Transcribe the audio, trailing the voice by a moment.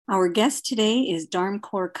Our guest today is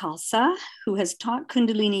Dharmkor Khalsa, who has taught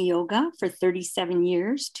Kundalini Yoga for 37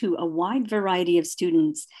 years to a wide variety of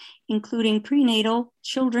students, including prenatal,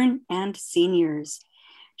 children, and seniors.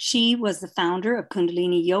 She was the founder of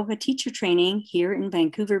Kundalini Yoga Teacher Training here in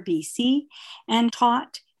Vancouver, BC, and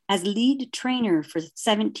taught as lead trainer for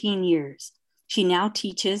 17 years. She now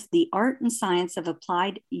teaches the art and science of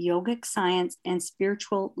applied yogic science and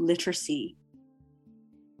spiritual literacy.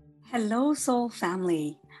 Hello, soul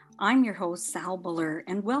family. I'm your host, Sal Buller,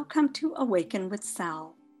 and welcome to Awaken with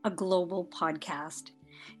Sal, a global podcast,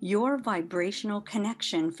 your vibrational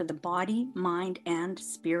connection for the body, mind, and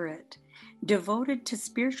spirit, devoted to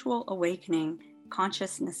spiritual awakening,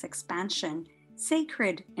 consciousness expansion,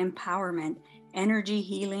 sacred empowerment, energy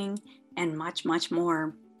healing, and much, much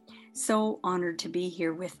more. So honored to be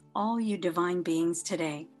here with all you divine beings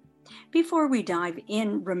today. Before we dive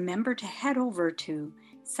in, remember to head over to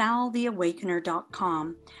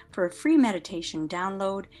saltheawakener.com for a free meditation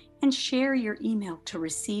download and share your email to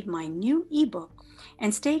receive my new ebook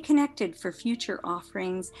and stay connected for future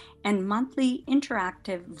offerings and monthly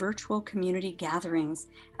interactive virtual community gatherings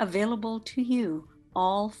available to you,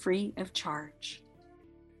 all free of charge.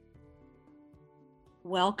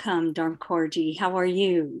 Welcome, Dharmkorji. How are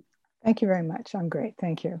you? Thank you very much. I'm great.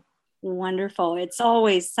 Thank you. Wonderful. It's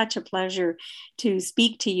always such a pleasure to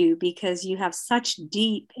speak to you because you have such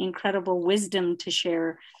deep, incredible wisdom to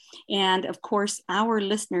share. And of course, our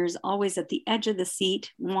listeners always at the edge of the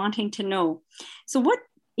seat wanting to know. So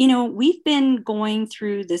we've been going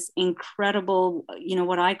through this incredible,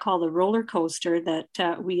 what I call the roller coaster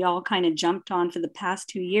that we all kind of jumped on for the past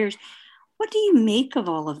 2 years. What do you make of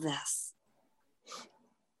all of this?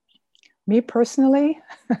 Me personally?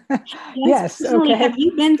 Yes. Personally, okay. Have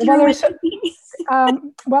you been through it?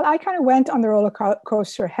 Well, I kind of went on the roller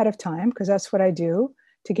coaster ahead of time because that's what I do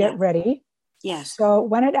to get ready. Yes. So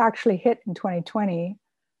when it actually hit in 2020,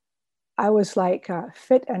 I was like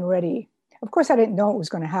fit and ready. Of course, I didn't know it was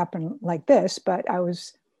going to happen like this, but I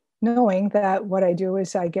was knowing that what I do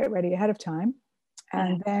is I get ready ahead of time,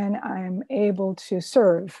 and then I'm able to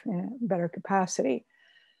serve in a better capacity.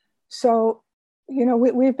 So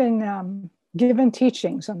we've been given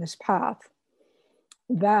teachings on this path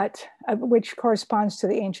that, which corresponds to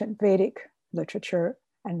the ancient Vedic literature,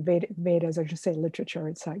 and Vedas, I should say literature,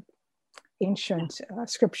 it's like ancient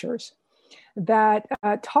scriptures that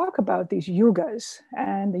talk about these yugas.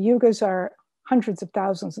 And the yugas are hundreds of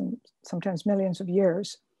thousands and sometimes millions of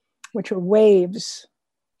years, which are waves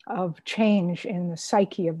of change in the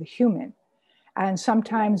psyche of the human. And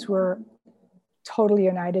sometimes we're totally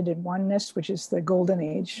united in oneness, which is the golden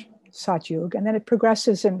age, Satyug, and then it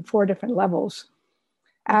progresses in 4 different levels.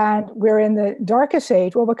 And we're in the darkest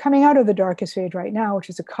age. Well, we're coming out of the darkest age right now, which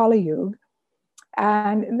is a Kali Yuga.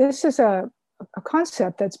 And this is a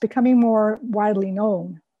concept that's becoming more widely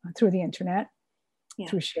known through the internet,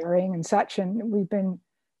 through sharing and such. And we've been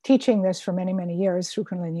teaching this for many, many years through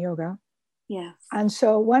Kundalini Yoga. Yes. And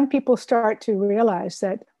so when people start to realize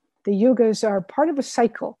that the yugas are part of a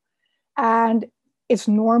cycle, and it's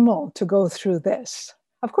normal to go through this.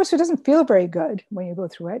 Of course, it doesn't feel very good when you go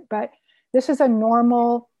through it, but this is a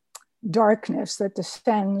normal darkness that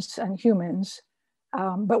descends on humans.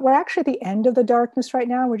 But we're actually at the end of the darkness right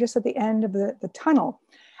now. We're just at the end of the tunnel.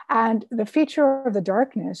 And the feature of the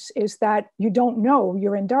darkness is that you don't know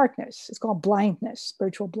you're in darkness. It's called blindness,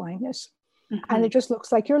 spiritual blindness. Mm-hmm. And it just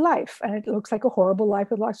looks like your life. And it looks like a horrible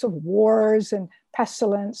life with lots of wars and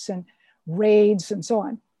pestilence and raids and so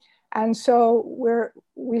on. And so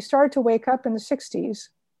we started to wake up in the 60s,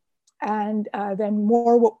 and then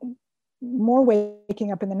more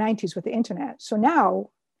waking up in the 90s with the internet. So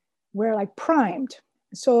now we're like primed.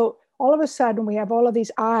 So all of a sudden we have all of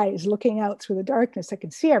these eyes looking out through the darkness that can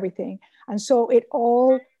see everything. And so it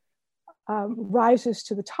all rises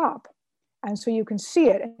to the top. And so you can see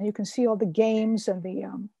it, and you can see all the games and the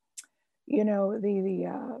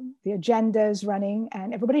agendas running,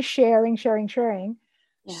 and everybody's sharing.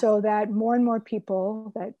 Yeah. So that more and more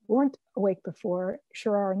people that weren't awake before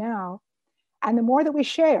sure are now. And the more that we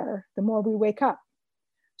share, the more we wake up.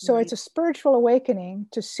 So It's a spiritual awakening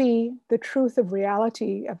to see the truth of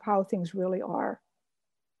reality of how things really are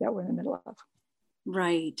that we're in the middle of.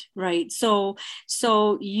 Right. So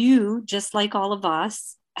you, just like all of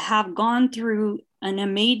us, have gone through a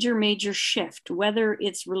major shift, whether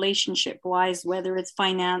it's relationship wise, whether it's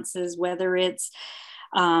finances, whether it's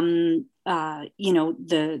the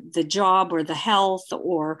job or the health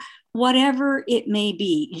or whatever it may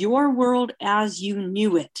be. Your world as you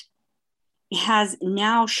knew it has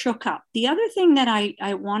now shook up. The other thing that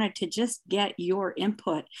I wanted to just get your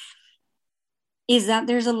input is that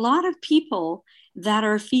there's a lot of people that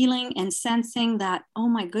are feeling and sensing that, oh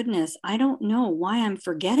my goodness, I don't know why I'm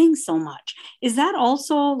forgetting so much. Is that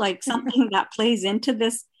also like something that plays into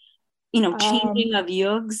this, changing of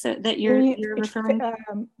yugs that you're referring to?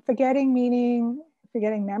 Forgetting meaning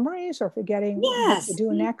forgetting memories or forgetting what to Yes.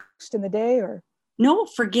 do next in the day, or No,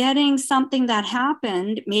 forgetting something that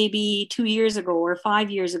happened maybe 2 years ago or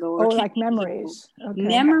 5 years ago or 10 like years ago. memories. Okay.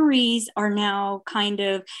 Memories are now kind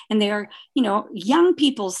of, and they're, young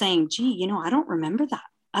people saying, gee, I don't remember that.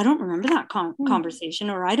 I don't remember that conversation,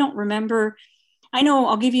 or I don't remember. I know,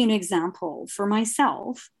 I'll give you an example for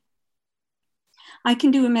myself. I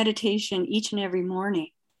can do a meditation each and every morning,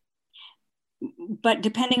 but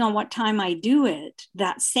depending on what time I do it,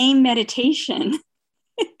 that same meditation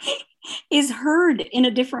is heard in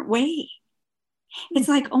a different way. It's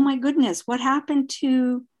like, oh my goodness, what happened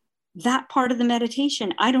to that part of the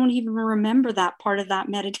meditation? I don't even remember that part of that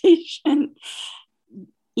meditation,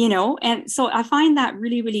 and so I find that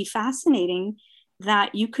really, really fascinating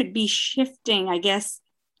that you could be shifting, I guess.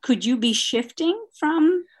 Could you be shifting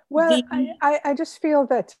from? Well, I just feel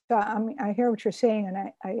that I hear what you're saying,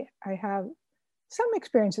 and I have some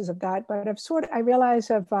experiences of that, but I realize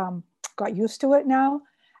I've got used to it now,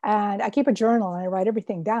 and I keep a journal and I write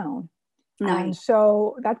everything down. Nice. And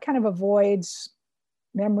so that kind of avoids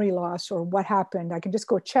memory loss or what happened. I can just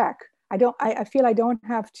go check. I feel I don't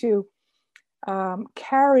have to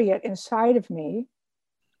carry it inside of me,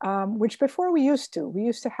 which before we used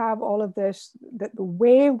to have all of this, that the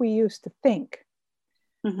way we used to think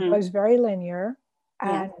was very linear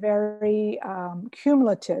and very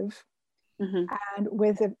cumulative. And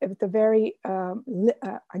with the very,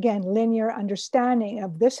 again, linear understanding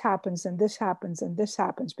of this happens and this happens and this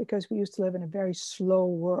happens, because we used to live in a very slow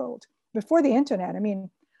world. Before the internet, I mean,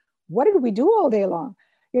 what did we do all day long?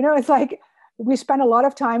 It's like we spent a lot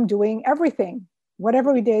of time doing everything.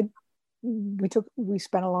 Whatever we did, we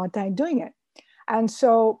spent a lot of time doing it. And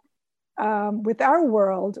so with our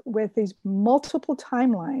world, with these multiple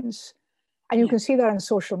timelines, and you can see that on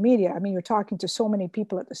social media. I mean, you're talking to so many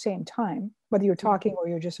people at the same time, whether you're talking or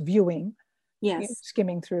you're just viewing,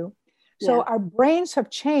 skimming through. So our brains have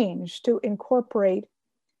changed to incorporate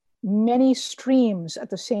many streams at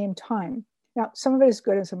the same time. Now, some of it is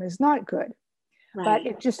good and some of it is not good, but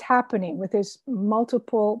it's just happening with this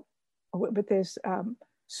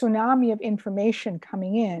tsunami of information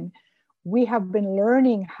coming in. We have been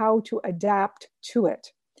learning how to adapt to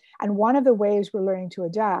it. And one of the ways we're learning to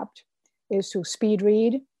adapt is to speed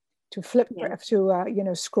read, to flip,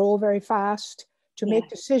 to scroll very fast, to make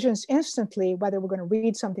decisions instantly, whether we're going to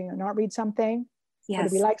read something or not read something, whether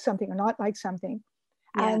we like something or not like something.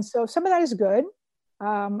 And so some of that is good.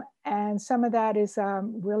 And some of that is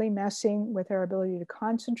really messing with our ability to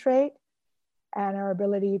concentrate and our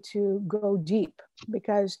ability to go deep,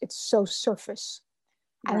 because it's so surface.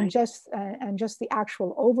 And just the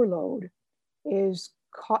actual overload is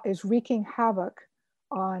wreaking havoc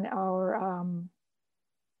on our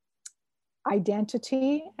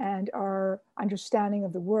identity and our understanding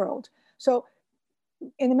of the world. So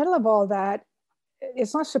in the middle of all that,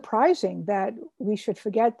 it's not surprising that we should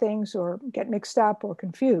forget things or get mixed up or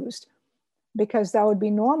confused, because that would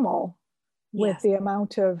be normal with the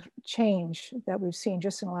amount of change that we've seen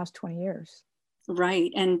just in the last 20 years.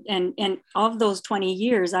 Right. And of those 20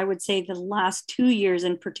 years, I would say the last 2 years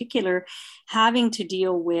in particular, having to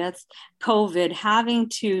deal with COVID, having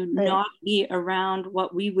to not be around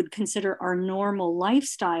what we would consider our normal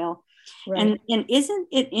lifestyle. And isn't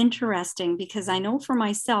it interesting? Because I know for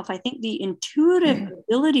myself, I think the intuitive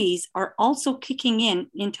abilities are also kicking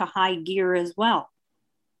into high gear as well.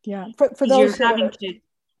 Yeah. For those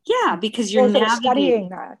because you're studying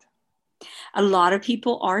that. A lot of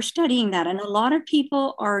people are studying that, and a lot of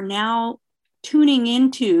people are now tuning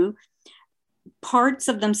into parts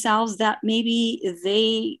of themselves that maybe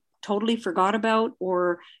they totally forgot about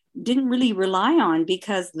or didn't really rely on,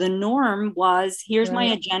 because the norm was, here's my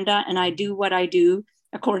agenda and I do what I do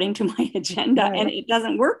according to my agenda, and it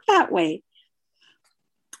doesn't work that way.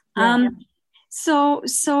 So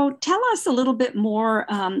tell us a little bit more,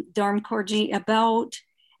 Dharm Kaurji, about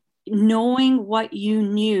knowing what you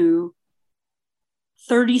knew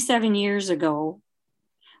 37 years ago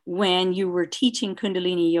when you were teaching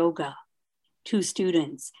Kundalini Yoga to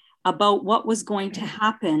students, about what was going to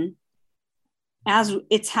happen as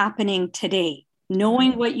it's happening today.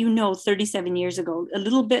 Knowing what you know 37 years ago, a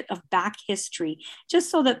little bit of back history, just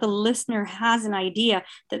so that the listener has an idea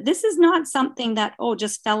that this is not something that,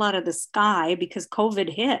 just fell out of the sky because COVID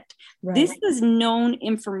hit. This is known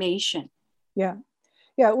information.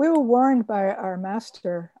 Yeah, we were warned by our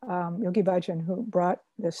master, Yogi Bhajan, who brought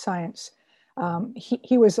this science,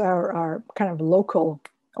 He was our kind of local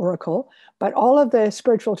oracle, but all of the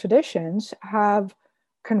spiritual traditions have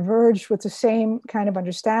converged with the same kind of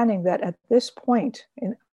understanding that at this point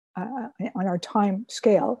on our time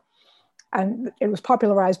scale, and it was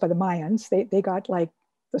popularized by the Mayans. They got like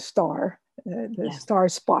the star, star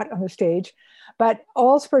spot on the stage. But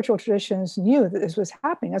all spiritual traditions knew that this was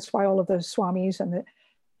happening. That's why all of the swamis and the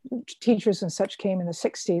teachers and such came in the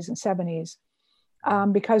 60s and 70s,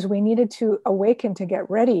 because we needed to awaken to get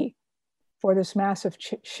ready for this massive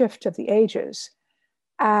shift of the ages.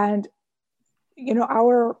 And, you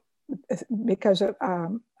know, because of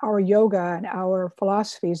our yoga and our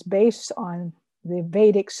philosophy is based on the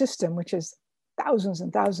Vedic system, which is thousands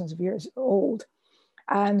and thousands of years old.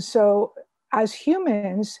 And so as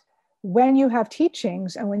humans, when you have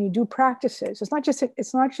teachings and when you do practices, it's not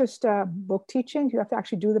just book teachings, you have to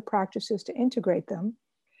actually do the practices to integrate them.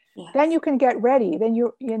 Yes. Then you can get ready. Then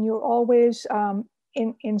you're always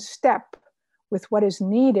in step with what is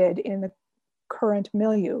needed in the current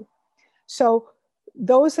milieu. So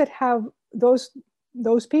those that have those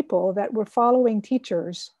people that were following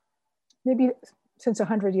teachers, maybe since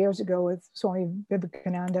 100 years ago with Swami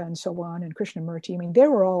Vivekananda and so on, and Krishnamurti, I mean, they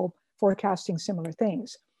were all forecasting similar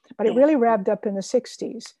things, but it really revved up in the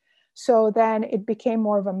 60s. So then it became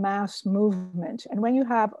more of a mass movement. And when you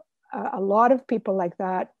have a lot of people like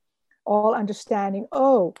that, all understanding,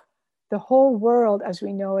 oh, the whole world as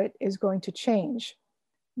we know it is going to change.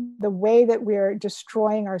 The way that we're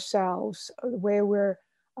destroying ourselves, the way we're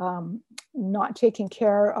not taking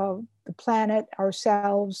care of the planet,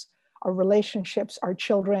 ourselves, our relationships, our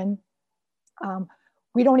children.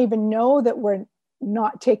 We don't even know that we're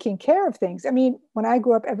not taking care of things. I mean, when I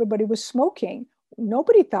grew up, everybody was smoking.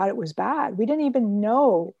 Nobody thought it was bad. We didn't even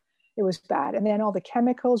know it was bad. And then all the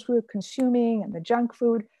chemicals we were consuming and the junk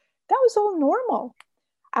food, that was all normal.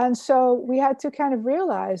 And so we had to kind of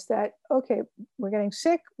realize that, okay, we're getting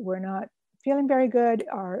sick. We're not feeling very good.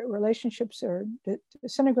 Our relationships are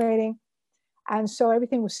disintegrating. And so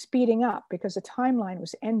everything was speeding up because the timeline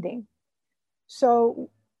was ending. So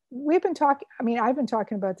we've been talking, I mean, I've been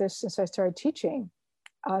talking about this since I started teaching,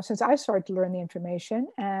 since I started to learn the information.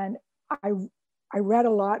 And I read a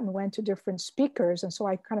lot and went to different speakers. And so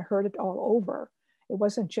I kind of heard it all over. It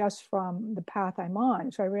wasn't just from the path I'm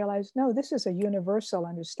on. So I realized, no, this is a universal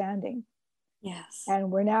understanding. Yes.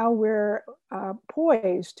 And we're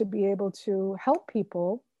poised to be able to help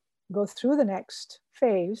people go through the next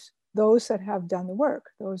phase, those that have done the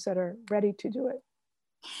work, those that are ready to do it.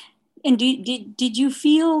 And did you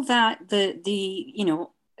feel that the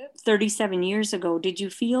 37 years ago, did you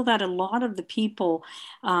feel that a lot of the people,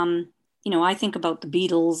 I think about the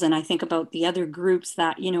Beatles and I think about the other groups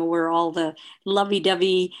that, were all the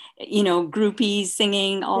lovey-dovey, groupies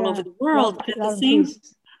singing all over the world. But at the same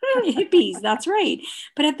hippies, that's right.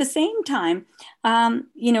 But at the same time,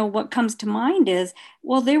 what comes to mind is,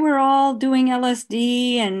 well, they were all doing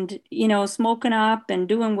LSD and, smoking up and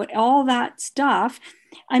doing all that stuff.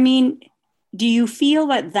 I mean, do you feel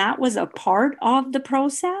that that was a part of the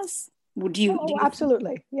process? Do you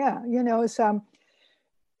absolutely. Yeah. It's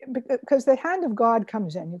because the hand of God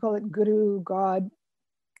comes in. You call it Guru, God,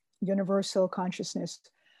 universal consciousness,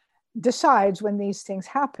 decides when these things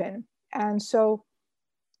happen. And so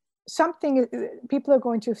people are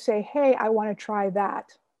going to say, hey, I want to try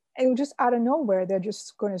that. And just out of nowhere, they're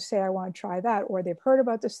just going to say, I want to try that, or they've heard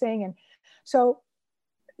about this thing. And so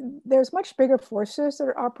there's much bigger forces that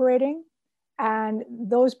are operating, and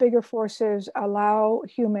those bigger forces allow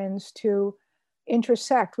humans to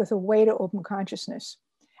intersect with a way to open consciousness.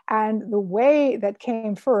 And the way that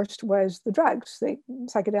came first was the drugs, the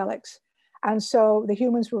psychedelics. And so the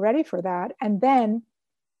humans were ready for that. And then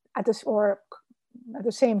at the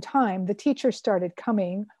same time, the teachers started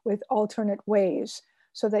coming with alternate ways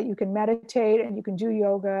so that you can meditate and you can do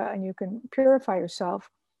yoga and you can purify yourself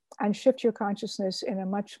and shift your consciousness in a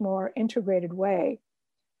much more integrated way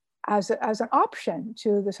as an option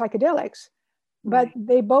to the psychedelics. But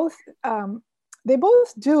they both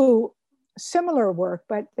do similar work,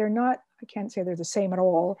 but they're not, I can't say they're the same at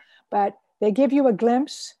all, but they give you a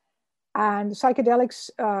glimpse. And psychedelics,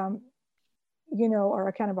 are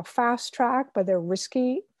a kind of a fast track, but they're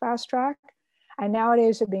risky fast track. And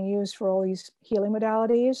nowadays they're being used for all these healing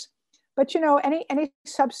modalities. But any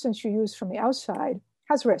substance you use from the outside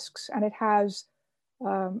has risks, and it has,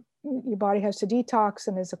 your body has to detox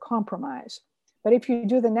and is a compromise. But if you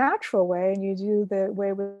do the natural way and you do the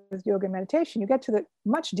way with yoga and meditation, you get to the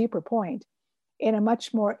much deeper point in a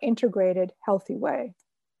much more integrated, healthy way.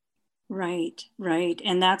 Right.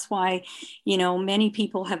 And that's why, many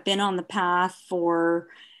people have been on the path for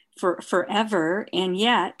forever. And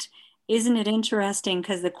yet isn't it interesting?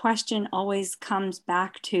 Because the question always comes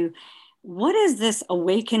back to, what is this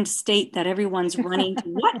awakened state that everyone's running to?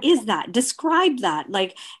 What is that? Describe that.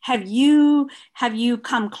 Like, have you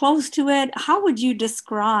come close to it? How would you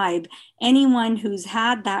describe anyone who's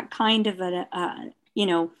had that kind of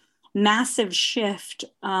massive shift?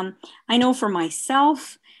 I know for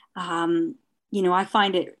myself, I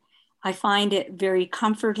find it very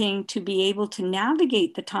comforting to be able to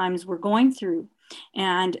navigate the times we're going through.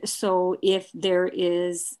 And so if there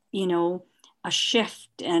is, a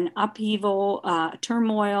shift and upheaval,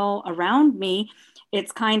 turmoil around me,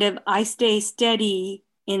 it's kind of, I stay steady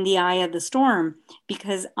in the eye of the storm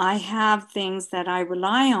because I have things that I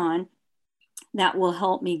rely on that will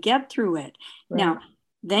help me get through it. Right. Now,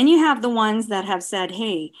 then you have the ones that have said,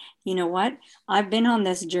 hey, you know what? I've been on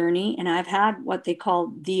this journey and I've had what they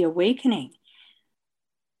call the awakening.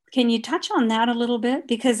 Can you touch on that a little bit?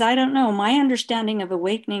 Because I don't know, my understanding of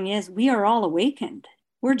awakening is we are all awakened.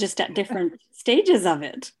 We're just at different stages of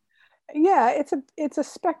it. Yeah, it's a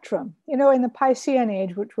spectrum. In the Piscean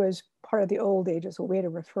age, which was part of the old age, as a way to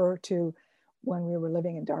refer to when we were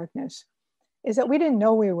living in darkness, is that we didn't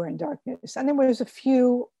know we were in darkness. And there was a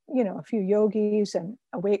few yogis and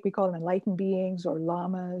we call them enlightened beings or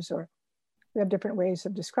lamas, or we have different ways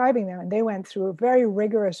of describing them. And they went through a very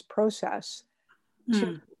rigorous process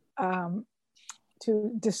to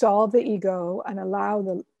dissolve the ego and allow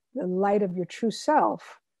the light of your true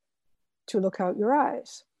self to look out your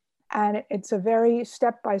eyes. And it's a very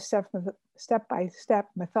step-by-step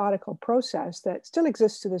methodical process that still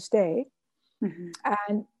exists to this day. Mm-hmm.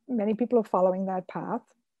 And many people are following that path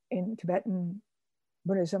in Tibetan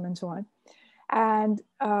Buddhism and so on. And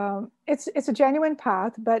it's a genuine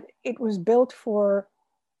path, but it was built for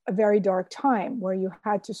a very dark time where you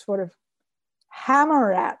had to sort of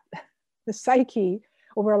hammer at the psyche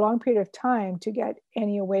over a long period of time to get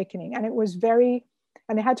any awakening. And it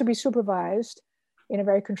had to be supervised in a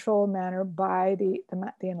very controlled manner by the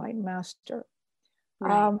enlightened master.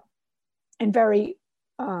 Right. In very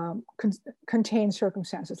contained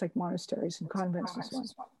circumstances like monasteries and convents and so on.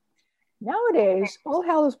 Nowadays, all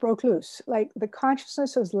hell has broke loose. Like, the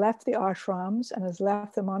consciousness has left the ashrams and has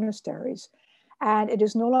left the monasteries, and it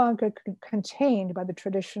is no longer contained by the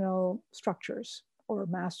traditional structures or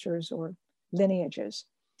masters or lineages.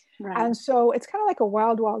 Right. And so it's kind of like a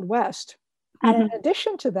wild, wild west. Mm-hmm. And in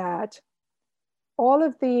addition to that,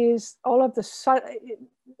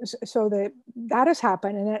 that has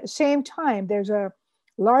happened. And at the same time, there's a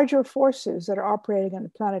larger forces that are operating on the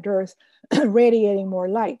planet Earth, radiating more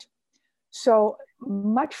light. So a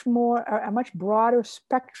much broader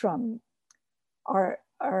spectrum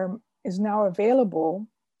is now available,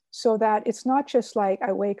 so that it's not just like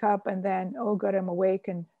I wake up and then, oh good, I'm awake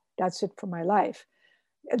and that's it for my life.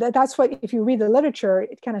 That's what, if you read the literature,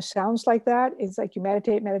 it kind of sounds like that. It's like you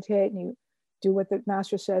meditate, and you do what the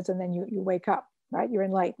master says, and then you wake up, right? You're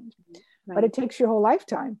enlightened. Right. But it takes your whole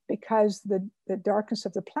lifetime, because the darkness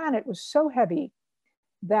of the planet was so heavy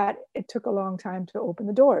that it took a long time to open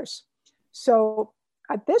the doors. So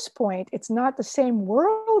at this point, it's not the same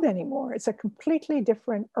world anymore. It's a completely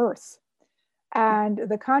different Earth. And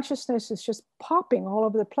the consciousness is just popping all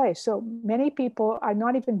over the place. So many people are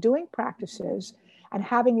not even doing practices and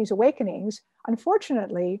having these awakenings.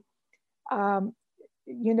 Unfortunately,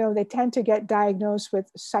 they tend to get diagnosed with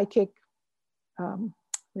psychic,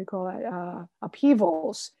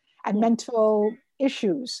 upheavals and mental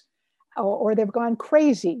issues, or they've gone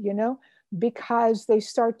crazy, because they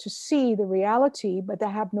start to see the reality, but they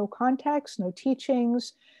have no context, no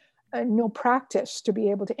teachings, no practice to be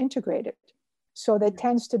able to integrate it. So there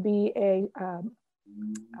tends to be a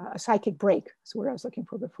psychic break. That's what I was looking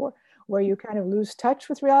for before, where you kind of lose touch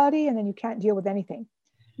with reality and then you can't deal with anything.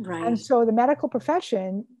 Right. And so the medical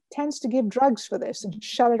profession tends to give drugs for this and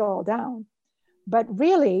shut it all down. But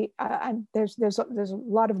really, and there's a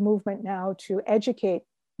lot of movement now to educate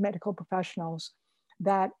medical professionals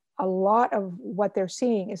that a lot of what they're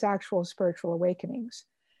seeing is actual spiritual awakenings.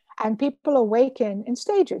 And people awaken in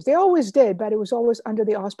stages. They always did, but it was always under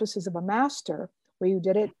the auspices of a master, where you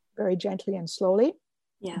did it very gently and slowly.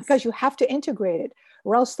 Yes. Because you have to integrate it,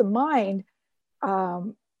 or else the mind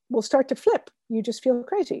will start to flip. You just feel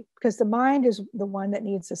crazy, because the mind is the one that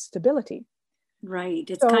needs the stability. Right.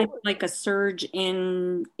 It's kind of like a surge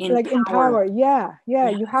in power. Yeah.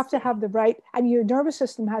 Yes. You have to have the right, and your nervous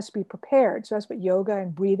system has to be prepared. So that's what yoga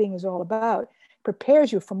and breathing is all about. It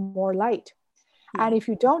prepares you for more light. Yeah. And if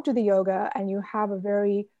you don't do the yoga and you have a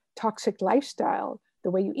very toxic lifestyle, the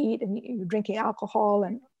way you eat and you're drinking alcohol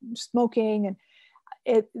and smoking, and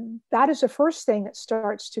that is the first thing that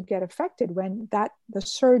starts to get affected when the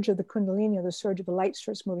surge of the Kundalini, or the surge of the light,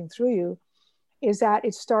 starts moving through you, is that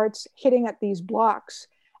it starts hitting at these blocks,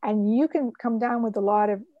 and you can come down with a lot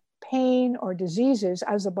of pain or diseases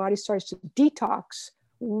as the body starts to detox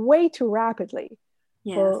way too rapidly.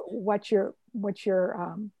 Yes. For what your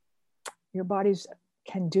bodies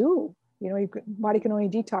can do. Your body can only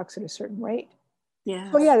detox at a certain rate.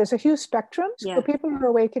 Yeah. So yeah, there's a huge spectrum. So people are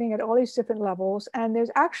awakening at all these different levels, and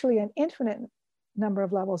there's actually an infinite number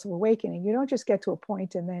of levels of awakening. You don't just get to a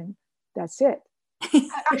point and then that's it.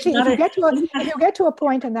 Actually, if you get to a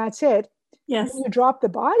point and that's it, yes, you drop the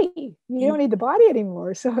body. You don't need the body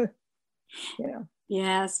anymore. So,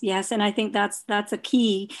 Yes. And I think that's a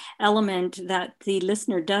key element that the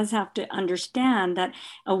listener does have to understand, that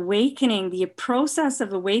awakening, the process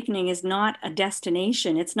of awakening is not a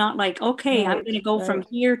destination. It's not like, okay, I'm going to go from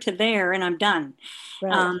here to there and I'm done.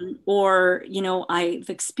 Right. Or, I've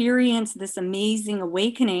experienced this amazing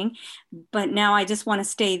awakening, but now I just want to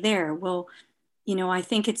stay there. Well, I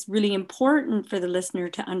think it's really important for the listener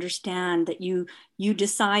to understand that you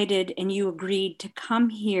decided and you agreed to come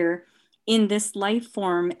here in this life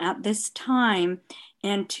form at this time,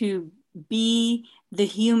 and to be the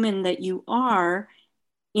human that you are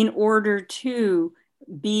in order to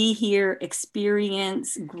be here,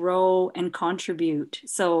 experience, grow, and contribute.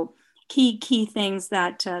 So key things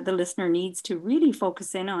that the listener needs to really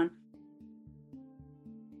focus in on.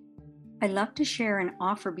 I'd love to share an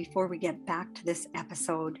offer before we get back to this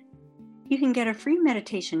episode. You can get a free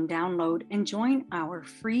meditation download and join our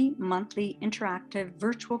free monthly interactive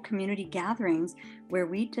virtual community gatherings, where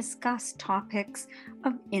we discuss topics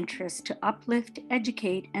of interest to uplift,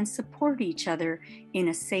 educate, and support each other in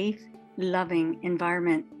a safe, loving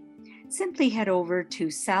environment. Simply head over to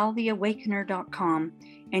saltheawakener.com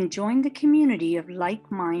and join the community of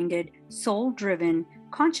like-minded, soul-driven,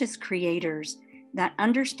 conscious creators that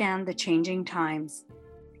understand the changing times.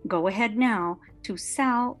 Go ahead now to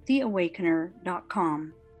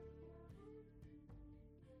saltheawakener.com.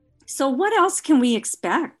 So what else can we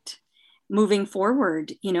expect moving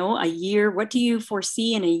forward? A year, what do you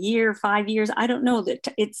foresee in a year, 5 years? I don't know. That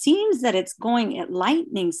it seems that it's going at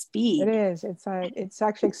lightning speed. It is. It's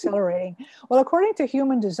actually accelerating. Well, according to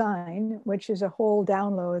Human Design, which is a whole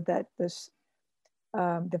download that the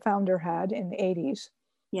founder had in the 80s.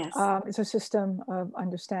 Yes. It's a system of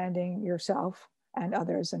understanding yourself and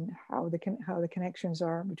others, and how the connections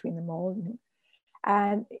are between them all.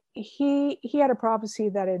 And he had a prophecy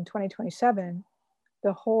that in 2027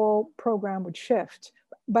 the whole program would shift.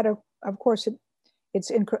 But of course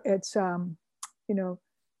as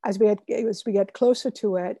we get closer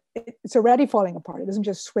to it, it's already falling apart. It doesn't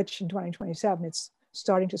just switch in 2027. It's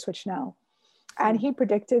starting to switch now. And he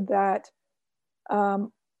predicted that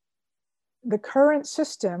the current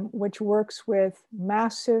system, which works with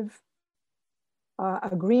massive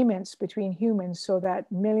agreements between humans so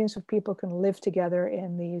that millions of people can live together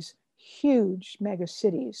in these huge mega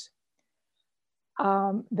cities.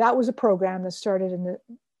 That was a program that started in the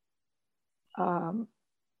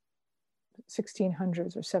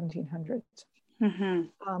 1600s or 1700s.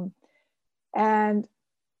 Mm-hmm. And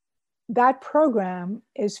that program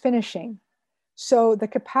is finishing. So the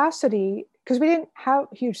capacity, because we didn't have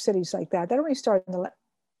huge cities like that. That only started in the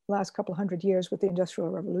last couple of 100 years with the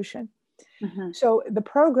Industrial Revolution. Mm-hmm. So the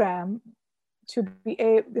program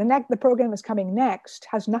the program that's coming next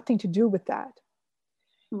has nothing to do with that.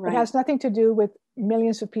 Right. It has nothing to do with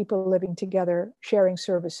millions of people living together, sharing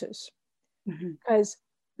services. Because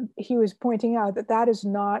he was pointing out that is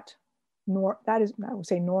not I would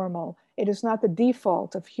say normal. It is not the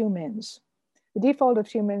default of humans. The default of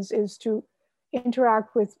humans is to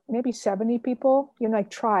interact with maybe 70 people,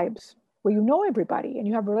 like tribes, where you know everybody and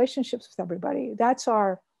you have relationships with everybody. That's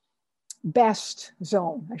our best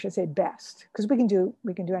zone, I should say best, because we can do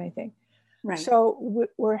anything. Right. So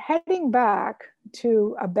we're heading back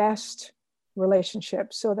to a best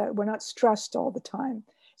relationship so that we're not stressed all the time.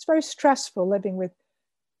 It's very stressful living with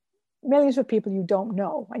millions of people you don't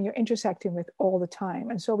know and you're intersecting with all the time.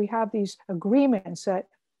 And so we have these agreements that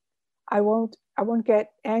I won't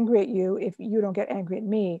get angry at you if you don't get angry at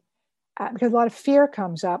me, because a lot of fear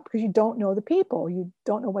comes up because you don't know the people. You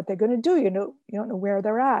don't know what they're going to do. You don't know where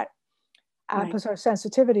they're at. Because our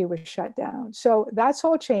sensitivity was shut down. So that's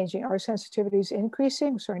all changing. Our sensitivity is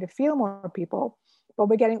increasing. We're starting to feel more people, but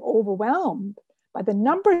we're getting overwhelmed by the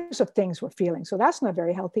numbers of things we're feeling. So that's not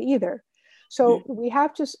very healthy either. So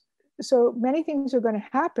so many things are going to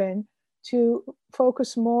happen to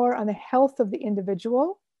focus more on the health of the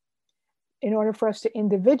individual in order for us to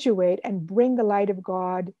individuate and bring the light of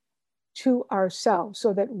God to ourselves,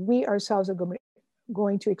 so that we ourselves are going to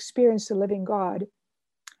going to experience the living God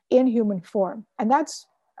in human form. And that's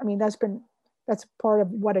part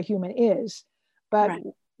of what a human is. But Right.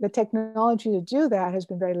 the technology to do that has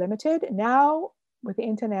been very limited. Now, with the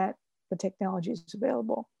internet, the technology is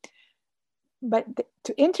available. But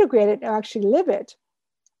to integrate it and actually live it,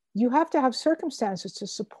 you have to have circumstances to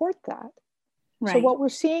support that. Right. So what we're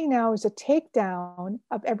seeing now is a takedown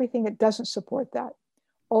of everything that doesn't support that.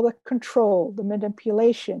 All the control, the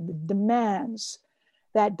manipulation, the demands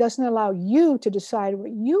that doesn't allow you to decide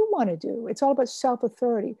what you want to do. It's all about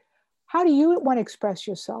self-authority. How do you want to express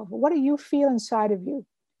yourself? What do you feel inside of you?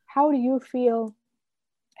 How do you feel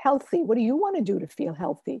healthy? What do you want to do to feel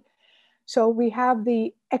healthy? So we have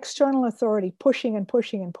the external authority pushing and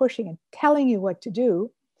pushing and pushing and telling you what to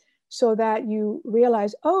do, so that you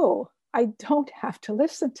realize, oh, I don't have to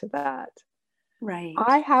listen to that. Right.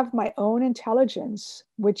 I have my own intelligence,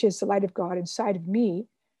 which is the light of God inside of me,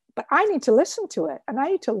 but I need to listen to it, and I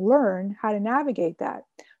need to learn how to navigate that.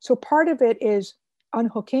 So part of it is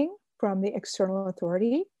unhooking from the external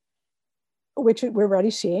authority, which we're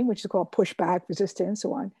already seeing, which is called pushback, resistance, and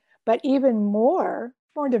so on. But even more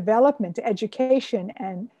development, education,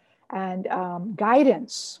 and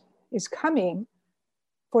guidance is coming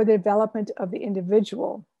for the development of the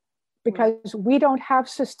individual, because we don't have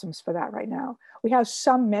systems for that right now. We have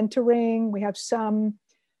some mentoring, we have some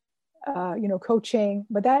coaching,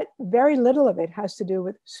 but that very little of it has to do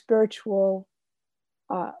with spiritual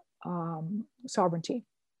sovereignty.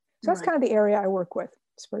 So that's kind of the area I work with,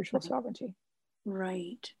 spiritual sovereignty.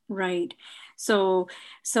 Right, right. So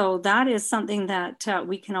that is something that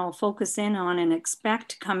we can all focus in on and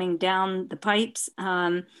expect coming down the pipes.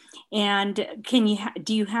 And do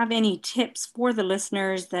you have any tips for the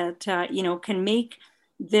listeners that can make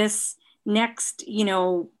this next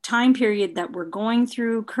time period that we're going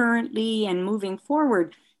through currently and moving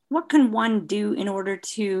forward? What can one do in order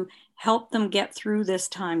to help them get through this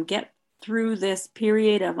time, get through this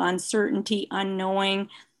period of uncertainty, unknowing?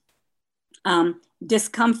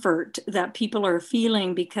 Discomfort that people are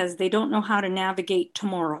feeling because they don't know how to navigate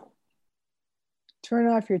tomorrow? Turn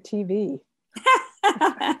off your TV.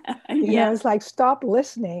 It's like, stop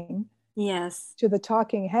listening to the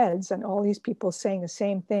talking heads and all these people saying the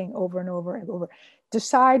same thing over and over and over.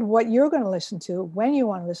 Decide what you're going to listen to, when you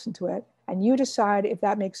want to listen to it, and you decide if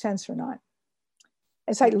that makes sense or not.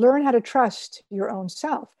 It's like, learn how to trust your own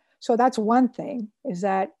self. So that's one thing, is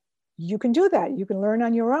that you can do that. You can learn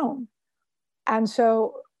on your own. And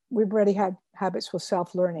so we've already had habits with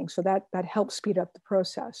self-learning. So that helps speed up the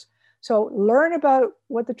process. So learn about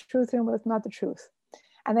what the truth and what's not the truth.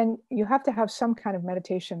 And then you have to have some kind of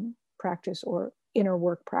meditation practice or inner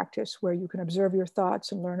work practice where you can observe your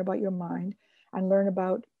thoughts and learn about your mind and learn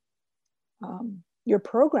about your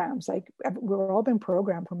programs. Like, we've all been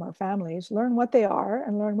programmed from our families. Learn what they are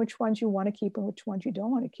and learn which ones you want to keep and which ones you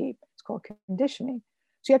don't want to keep. It's called conditioning.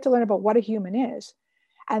 So you have to learn about what a human is.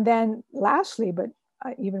 And then lastly, but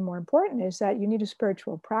even more important, is that you need a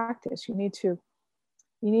spiritual practice. You need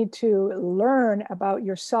to learn about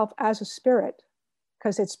yourself as a spirit,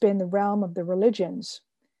 because it's been the realm of the religions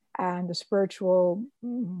and the spiritual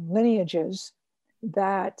lineages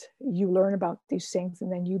that you learn about these things, and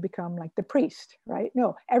then you become like the priest, right?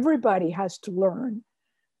 No, everybody has to learn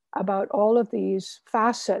about all of these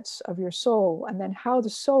facets of your soul, and then how the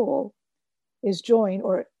soul is joined,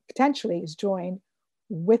 or potentially is joined,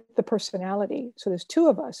 with the personality. So there's two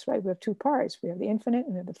of us, right? We have two parts. We have the infinite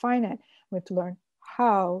and we have the finite. We have to learn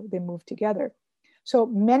how they move together. So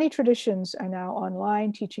many traditions are now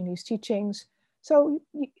online teaching these teachings. So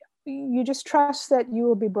you just trust that you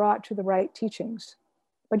will be brought to the right teachings.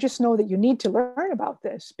 But just know that you need to learn about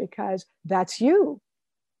this, because that's you.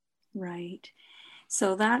 Right.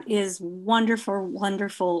 So that is wonderful,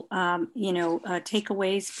 wonderful,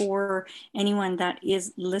 takeaways for anyone that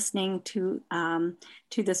is listening to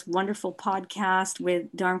this wonderful podcast with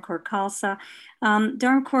Dharmkor Khalsa.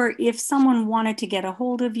 Dharmkor, if someone wanted to get a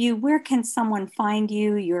hold of you, where can someone find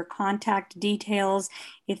you, your contact details,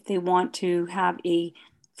 if they want to have a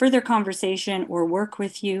further conversation or work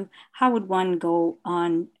with you? How would one go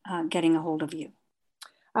on getting a hold of you?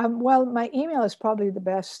 Well, my email is probably the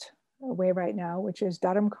best way right now, which is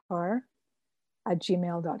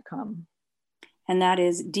dharmkar@gmail.com. And that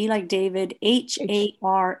is D like David,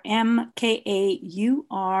 HARMKAUR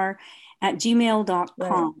 @gmail.com.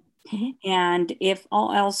 Right. Mm-hmm. And if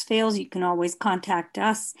all else fails, you can always contact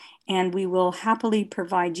us and we will happily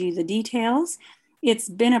provide you the details. It's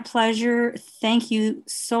been a pleasure. Thank you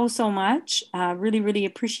so much. Really, really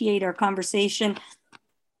appreciate our conversation.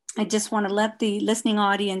 I just want to let the listening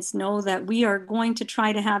audience know that we are going to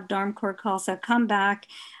try to have Dharmkor Khalsa come back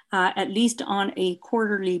at least on a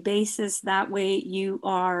quarterly basis. That way you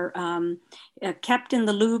are kept in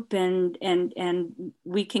the loop, and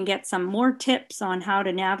we can get some more tips on how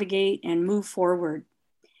to navigate and move forward.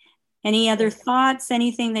 Any other thoughts,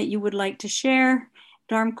 anything that you would like to share?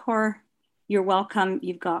 Dharmkor, you're welcome.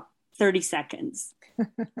 You've got 30 seconds.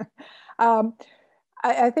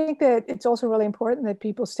 I think that it's also really important that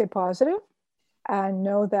people stay positive and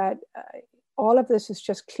know that all of this is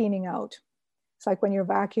just cleaning out. It's like when you're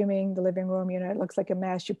vacuuming the living room, it looks like a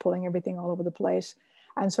mess. You're pulling everything all over the place.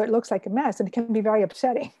 And so it looks like a mess, and it can be very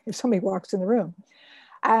upsetting if somebody walks in the room.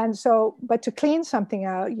 And so, but to clean something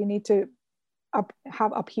out, you need to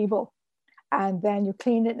have upheaval, and then you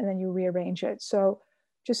clean it and then you rearrange it. So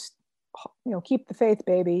just, keep the faith,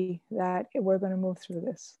 baby, that we're going to move through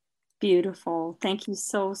this. Beautiful. Thank you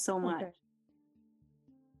so much. Okay.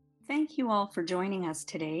 Thank you all for joining us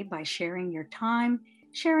today by sharing your time,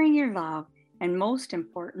 sharing your love, and most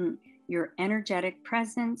important, your energetic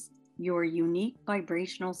presence, your unique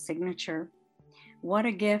vibrational signature. What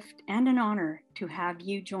a gift and an honor to have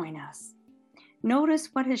you join us. Notice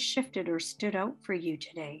what has shifted or stood out for you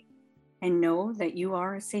today, and know that you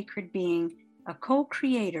are a sacred being, a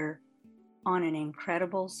co-creator on an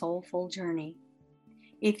incredible soulful journey.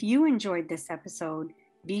 If you enjoyed this episode,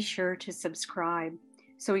 be sure to subscribe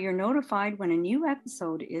so you're notified when a new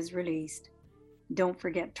episode is released. Don't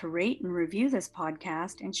forget to rate and review this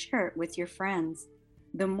podcast and share it with your friends.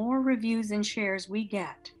 The more reviews and shares we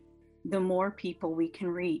get, the more people we can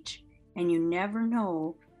reach, and you never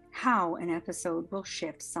know how an episode will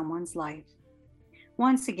shift someone's life.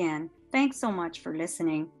 Once again, thanks so much for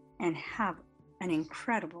listening, and have an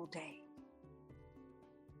incredible day.